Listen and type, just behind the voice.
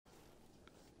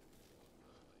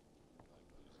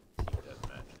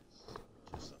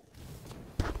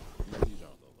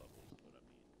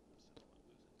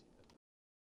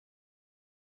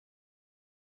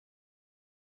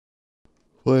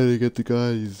fighting at the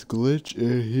guy's glitch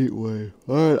and heat wave.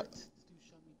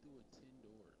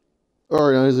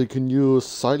 Alright, Isaac, can you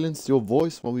silence your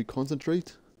voice while we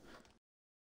concentrate?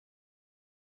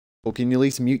 Or can you at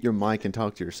least mute your mic and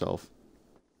talk to yourself?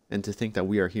 And to think that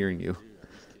we are hearing you.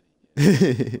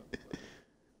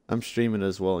 I'm streaming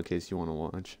as well in case you want to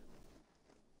watch.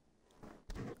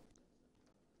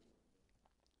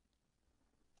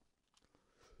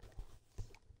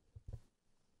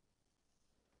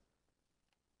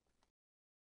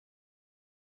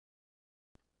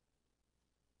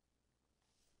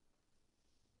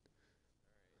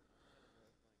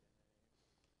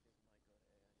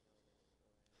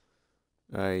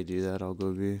 Alright, do that, I'll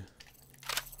go B.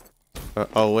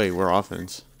 Oh wait, we're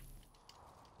offense.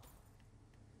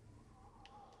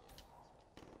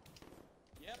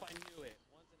 Yep, I knew it.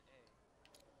 One's an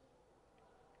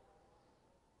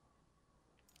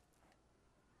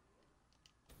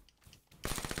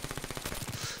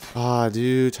A. Ah,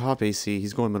 dude, top AC.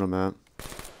 He's going middle map.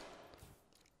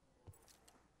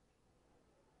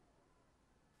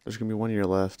 There's gonna be one to your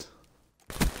left.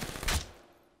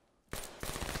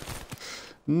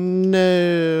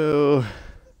 No.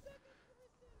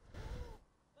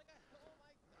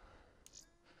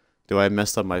 Dude, I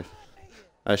messed up my...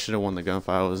 I should have won the gunfight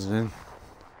I was in.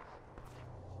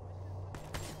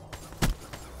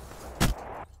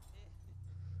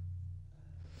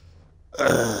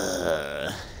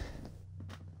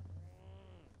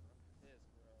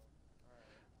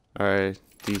 Alright,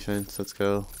 defense, let's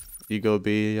go. You go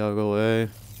B, I'll go A.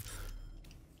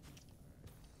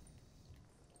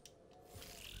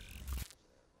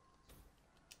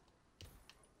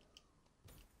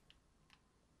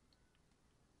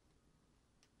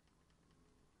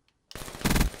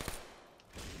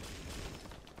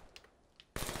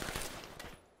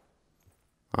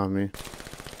 On me.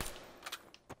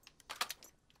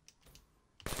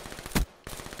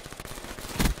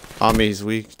 On me, he's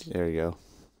weak. There you go.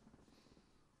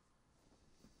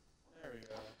 There we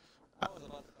go. I was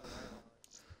about to come right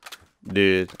on.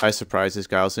 Dude, I surprised this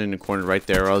guy. I was in the corner right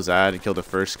there where I was at and killed the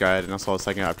first guy. And I saw the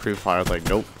second guy pre-fire. I was like,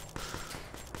 nope.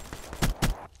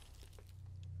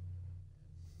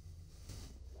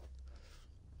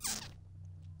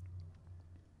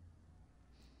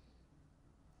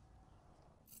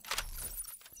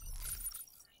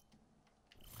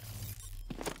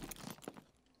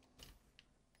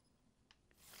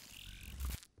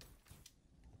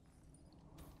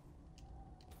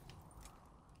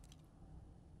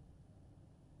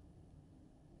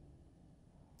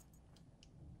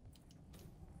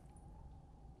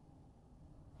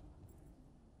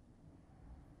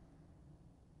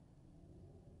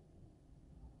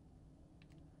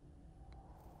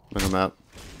 Look him up.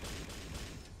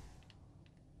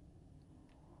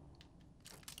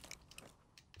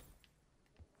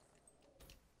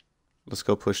 Let's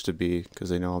go push to B, because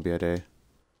they know I'll be at A.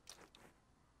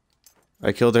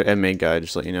 I killed their M main guy,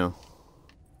 just to let you know.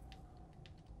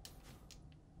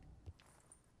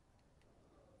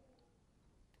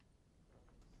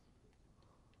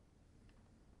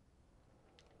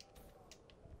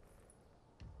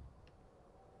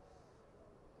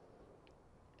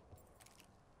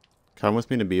 Come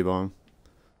with me to B-bomb,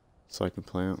 so I can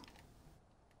plant.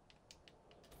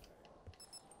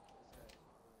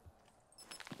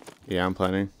 Yeah, I'm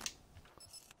planning.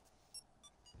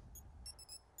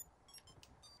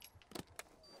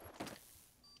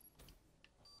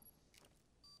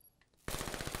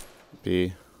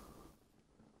 B.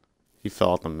 He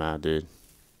fell off the mat, dude.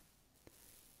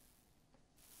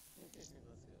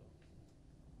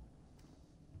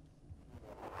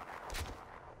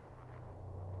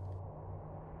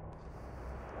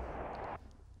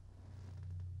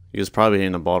 He was probably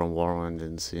in the bottom wall and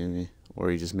didn't see me. Or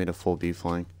he just made a full B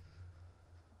flank.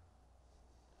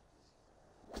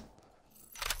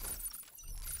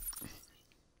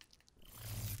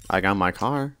 I got my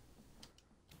car.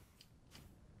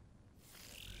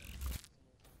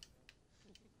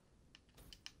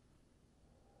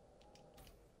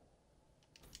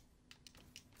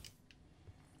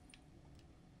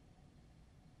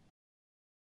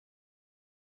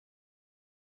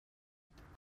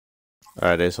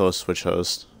 Alright, they so switch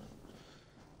host.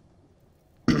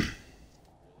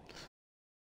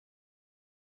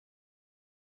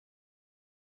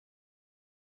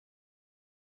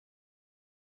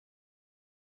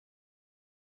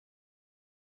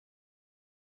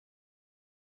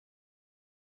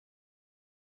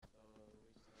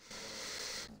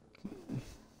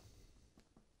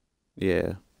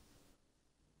 Yeah.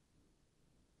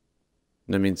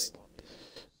 That means...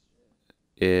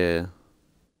 Yeah.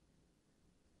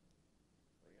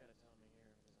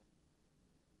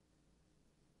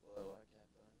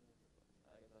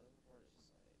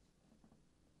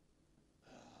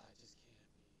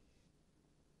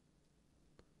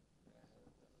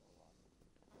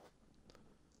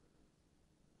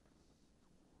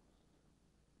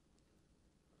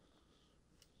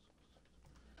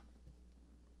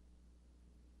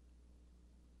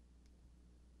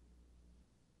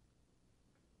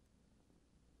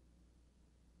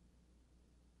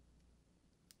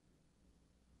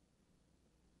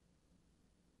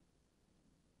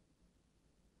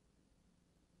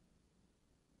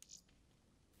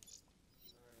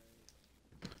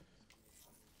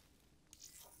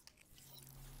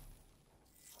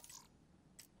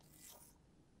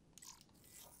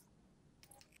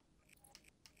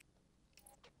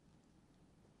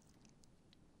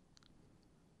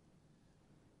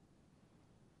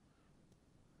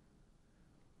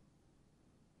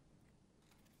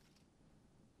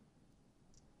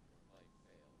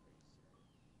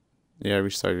 Yeah,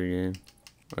 restart your game.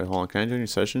 Wait, hold on. Can I join your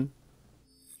session?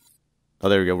 Oh,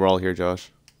 there we go. We're all here,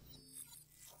 Josh.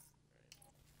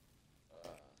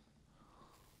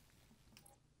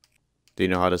 Do you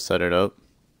know how to set it up?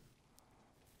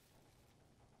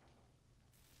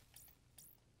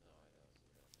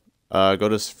 Go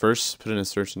to first, put in a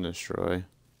search and destroy.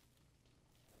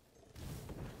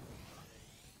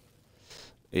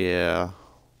 Yeah.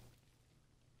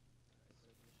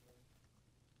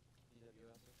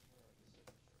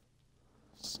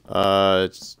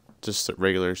 It's just a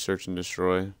regular search and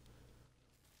destroy.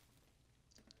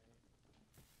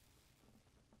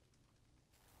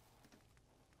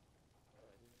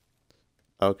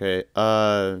 Okay.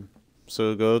 So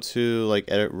go to like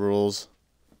edit rules.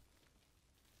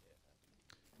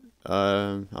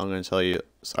 I'm gonna tell you.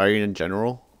 Are you in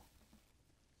general?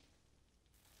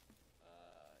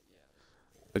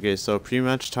 Okay, so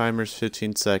pre-match timer's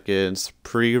 15 seconds.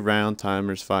 Pre-round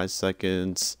timer's 5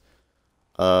 seconds.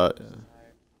 Uh,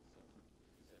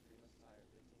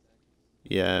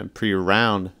 yeah, and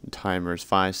pre-round timer's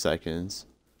 5 seconds.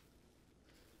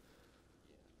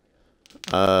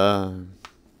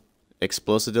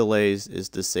 Explosive delays is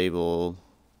disabled.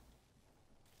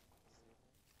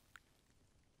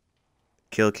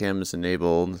 Kill cam is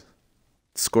enabled.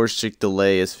 Score streak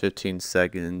delay is 15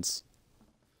 seconds.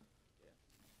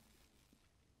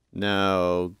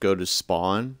 Now go to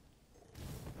spawn.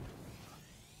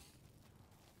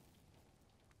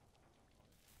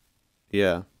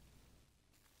 Yeah.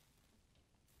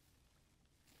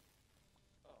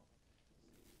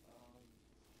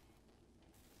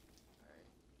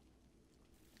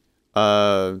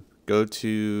 Go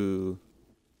to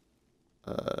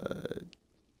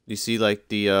you see like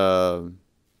the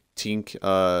team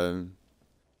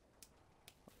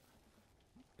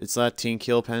it's not team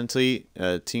kill penalty.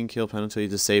 Team kill penalty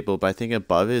disabled, but I think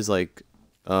above is like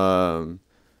you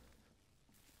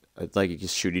can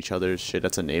shoot each other's shit.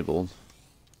 That's enabled.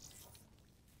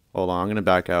 Hold on, I'm gonna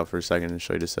back out for a second and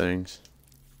show you the settings.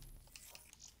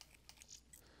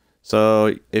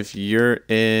 So if you're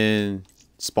in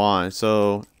spawn,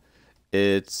 so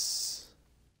it's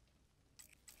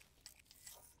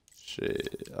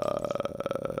shit.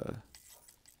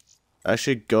 I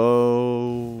should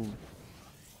go.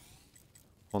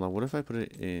 Hold on. What if I put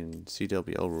it in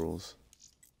CWL rules?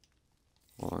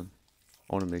 Hold on.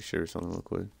 I want to make sure something real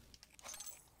quick.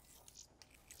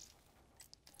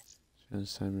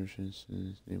 Timer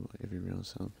enable every real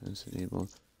sound is enabled.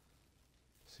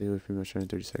 See what pretty much in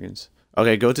 30 seconds.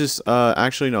 Okay, go to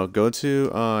actually no, go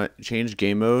to change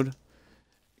game mode.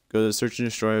 Go to search and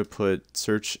destroy, put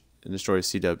search and destroy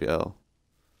CWL.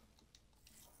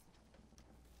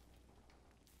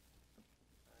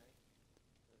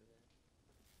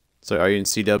 So are you in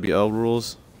CWL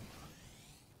rules?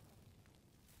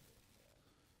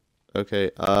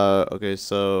 Okay, okay,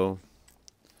 so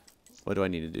what do I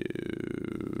need to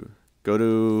do? Go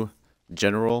to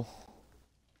general.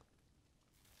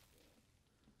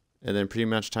 And then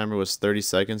pre-match timer was 30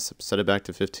 seconds. Set it back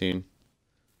to 15.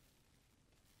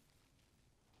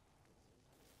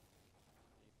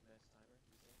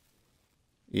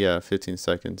 Yeah, 15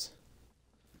 seconds.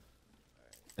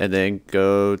 And then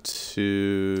go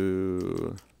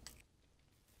to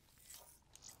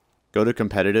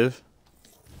competitive.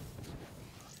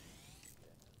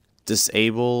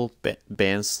 Disable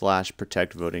ban /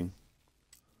 protect voting.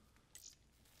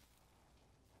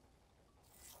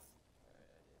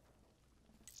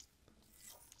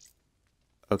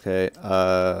 Okay,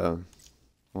 hold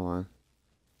on.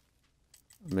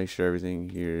 Make sure everything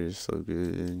here is so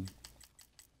good.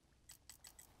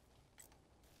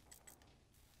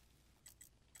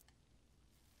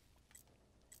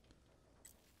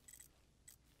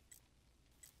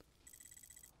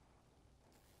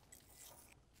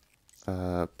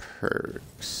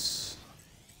 Perks.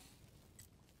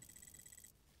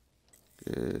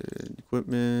 Good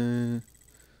equipment.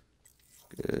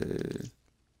 Good.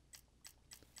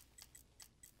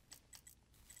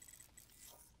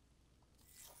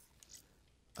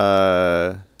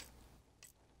 Hold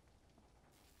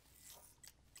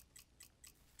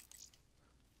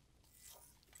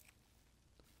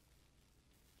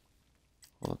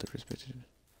on, the perspective.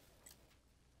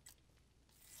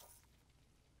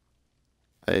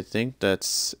 I think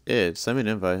that's it. Send me an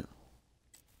invite.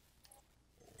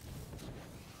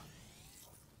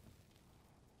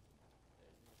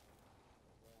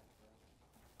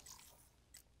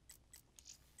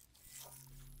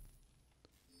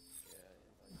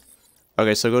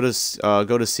 Okay, so go to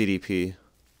CDP.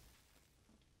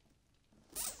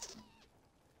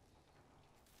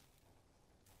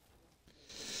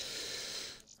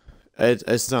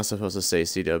 It's not supposed to say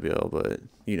CWO, but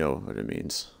you know what it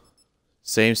means.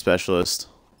 Same specialist.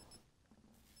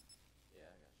 Yeah, I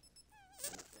got you. In the same round kill,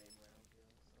 stuff like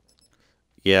that.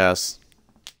 Yes.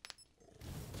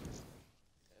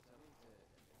 Yeah, tell me to end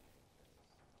the game, cause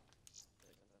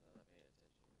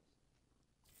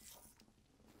like sometimes I'm not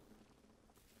paying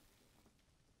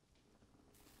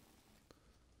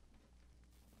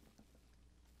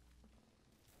attention.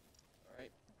 All right.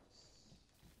 No, just tell me to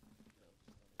end the game whenever you're ready,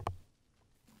 man.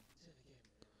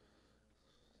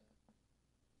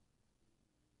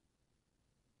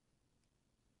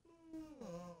 What's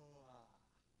up?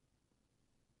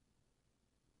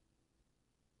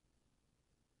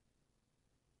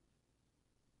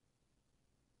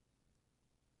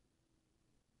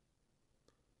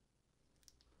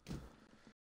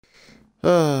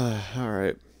 All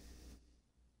right.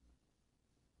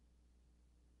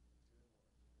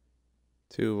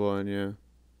 2-1. Yeah. One's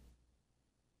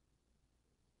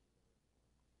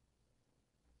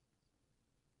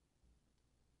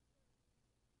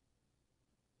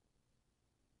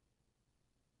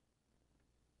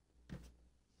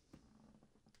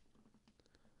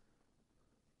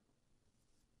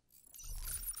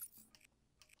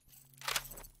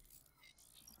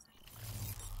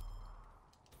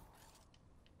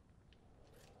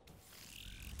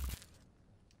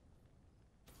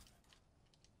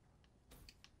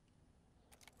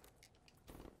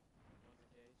in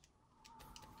cage.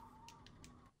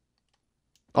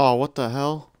 Oh, what the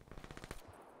hell?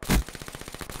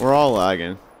 We're all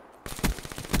lagging.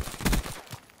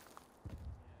 Yeah.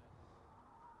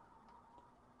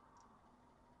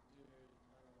 Dude, I don't know what to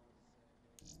say, man. That dude's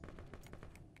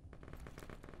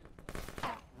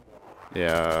lagging.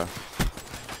 Yeah.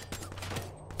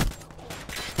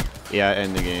 Yeah,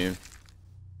 end the game.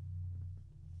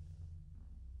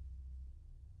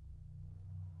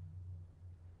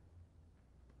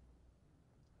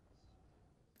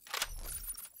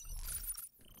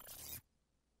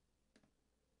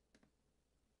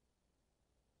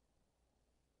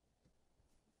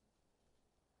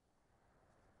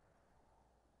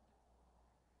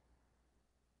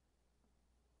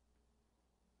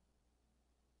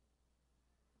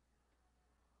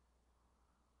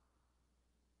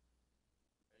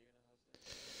 Are you gonna host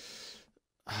it?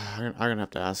 I'm gonna have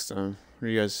to ask them. What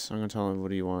do you guys? I'm gonna tell them. What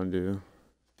do you want to do? I don't know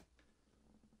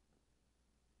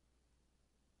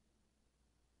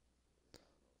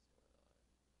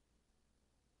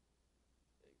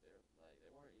what's going on. They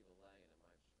weren't even lagging at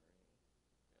my screen, to be honest.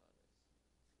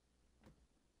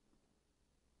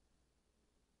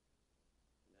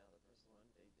 Now the first one,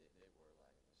 they were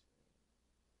lagging my screen.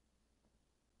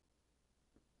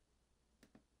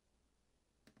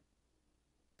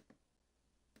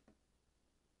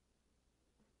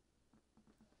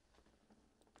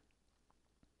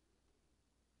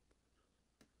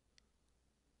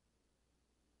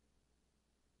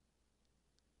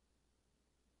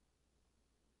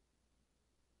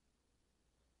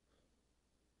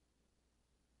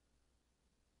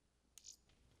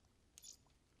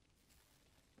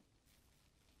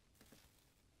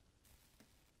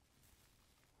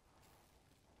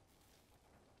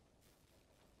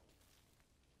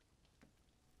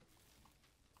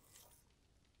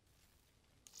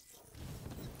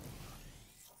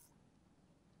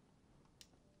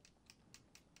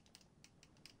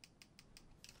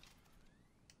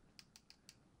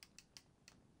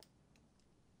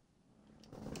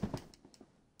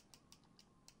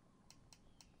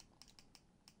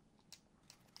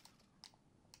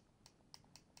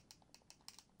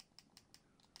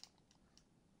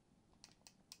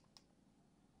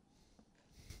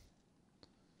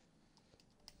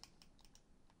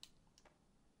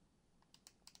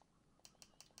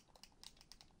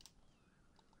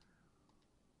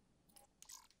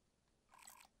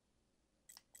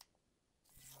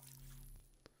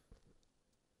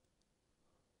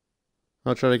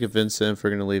 I'll try to convince them if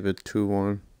we're gonna leave it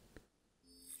 2-1.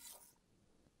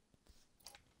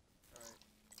 Alright.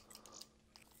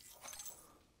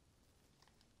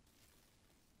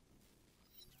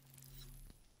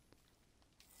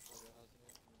 So you're hosting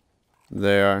it?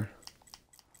 They are.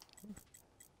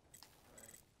 Alright.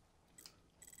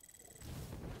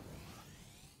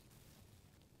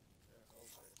 They're over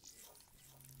it too.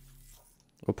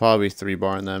 We'll probably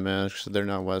 3-bar in that match. So they're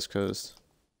not West Coast.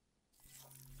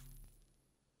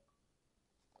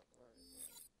 Of course,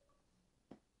 like, if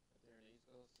they're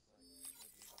in the East Coast,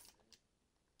 it's like, it'll be the same.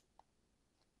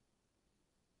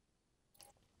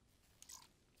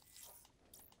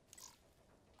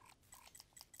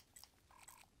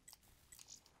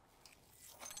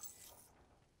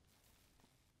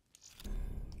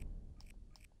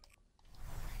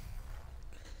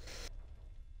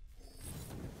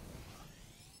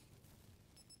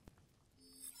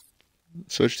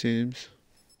 Switch teams.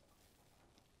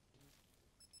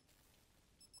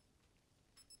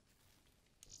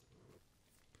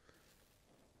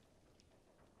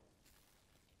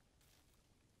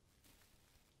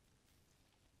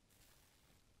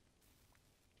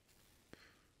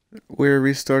 We're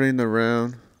restarting the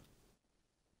round.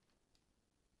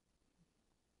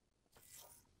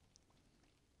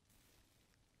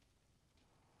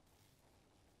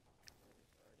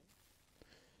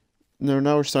 No,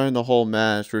 now we're starting the whole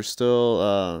match. We're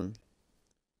still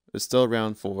it's still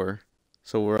round 4,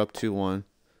 so we're up 2-1.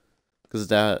 Because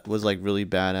that was like really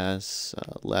badass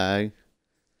lag.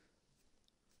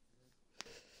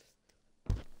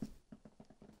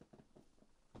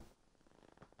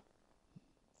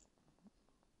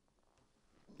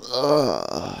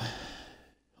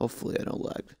 Hopefully I don't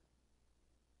lag.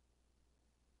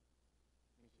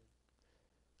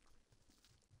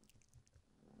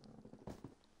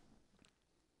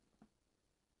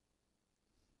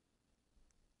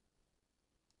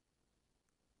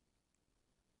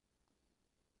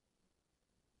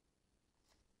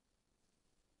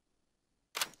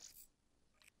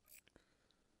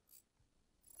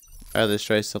 Alright, let's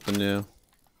try something new.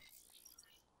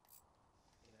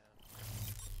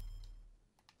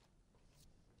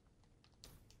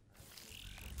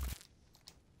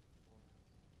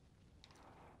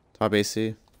 Top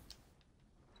AC.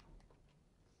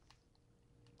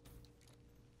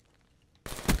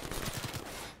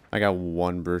 I got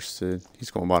one bursted.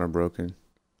 He's going bottom broken.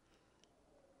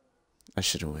 I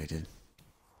should have waited.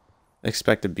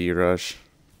 Expect a B rush.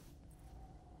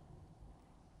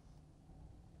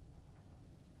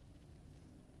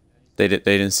 They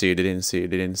didn't see you. They didn't see you.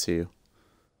 They didn't see you.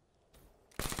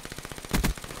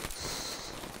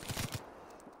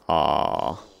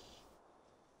 Aww.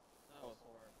 That was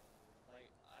horrible.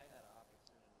 Like, I had an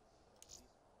opportunity to at least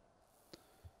one.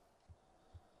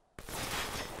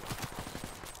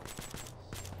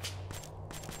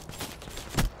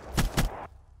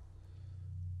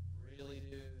 Really,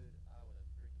 dude? I would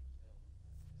have freaking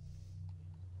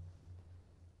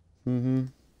killed. Mm-hmm.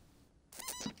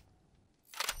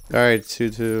 Alright,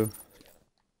 2-2.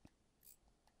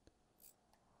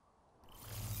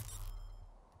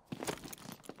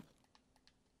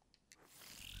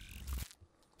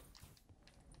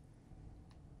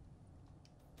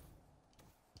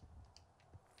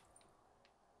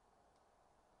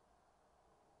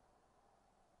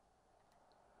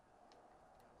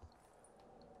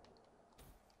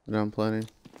 Now I'm planning.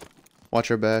 Watch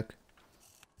her back.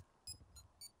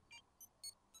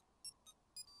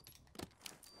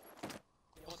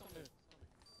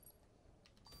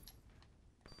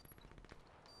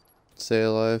 Stay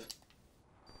alive.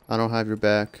 I don't have your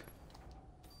back.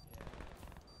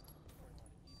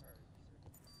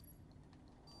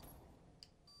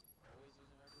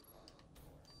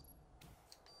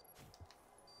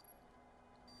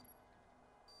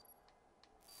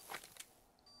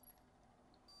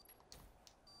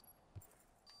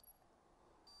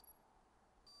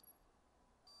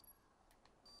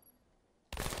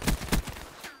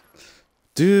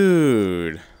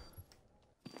 Dude.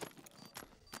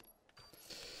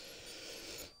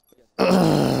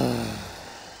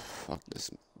 Fuck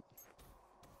this.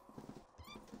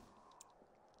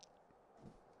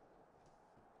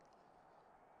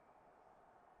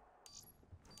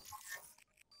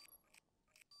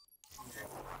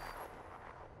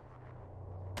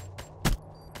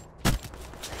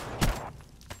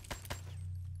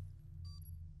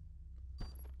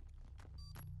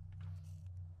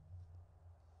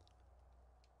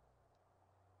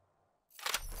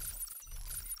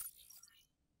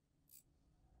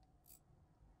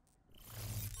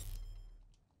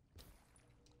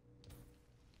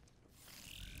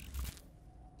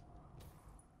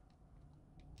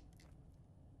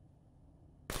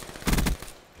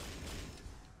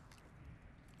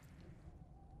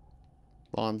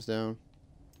 Bombs down.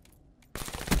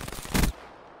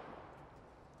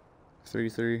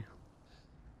 3-3.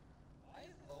 Why is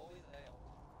it always that?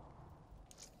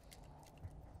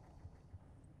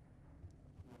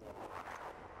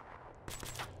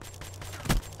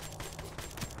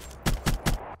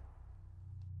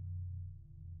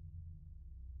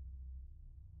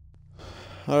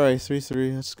 Alright,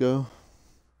 3-3. Let's go.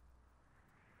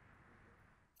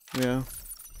 Yeah.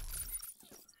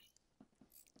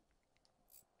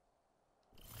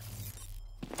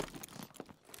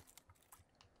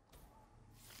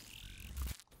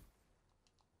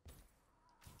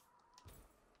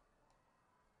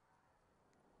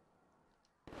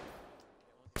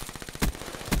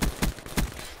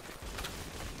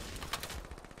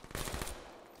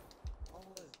 What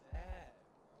was that,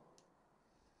 bro?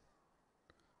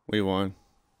 We won.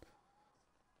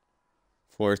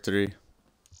 4-3.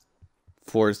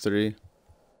 4-3.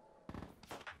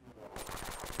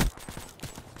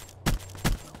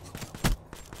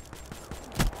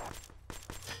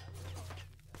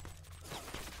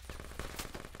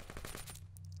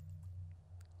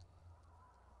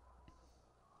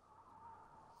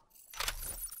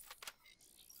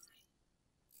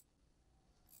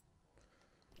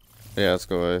 Yeah, let's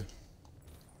go away.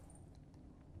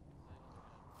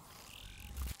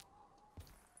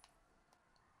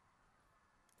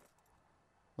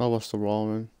 Oh, what's the wall,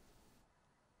 man?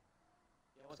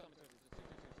 Yeah, one's coming towards you.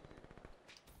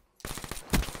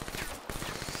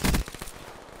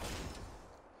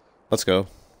 Let's go.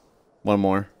 One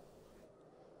more.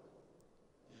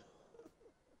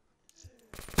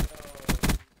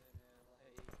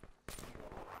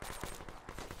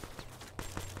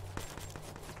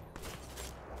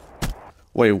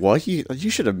 Wait, what? You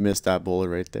should have missed that bullet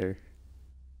right there.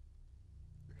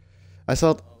 I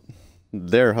saw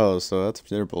their host, so that's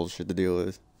their bullshit to deal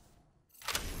with.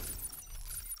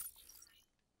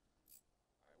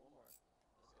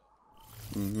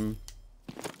 Mm-hmm.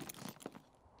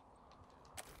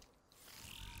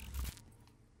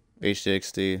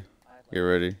 HDXD. Get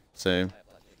ready. Same.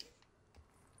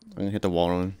 I'm gonna hit the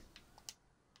wall run.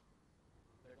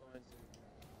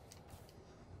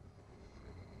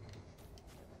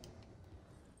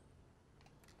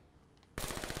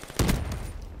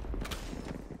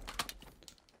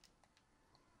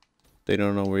 They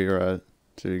don't know where you're at.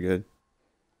 So you're good.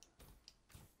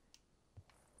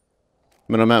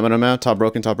 Minimap, top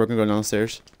broken, going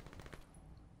downstairs.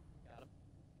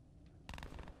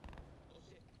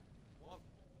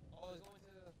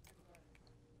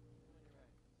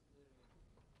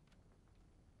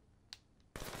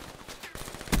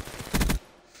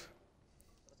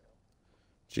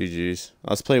 GG's.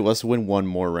 Let's win one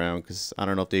more round, because I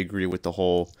don't know if they agree with the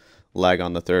whole lag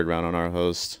on the third round on our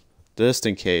host. Just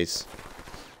in case.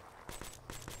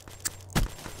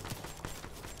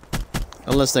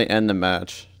 Unless they end the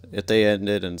match. If they end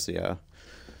it, and yeah.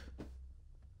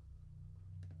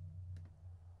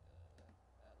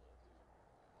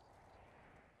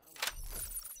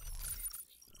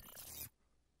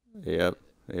 Yep,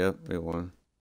 we won.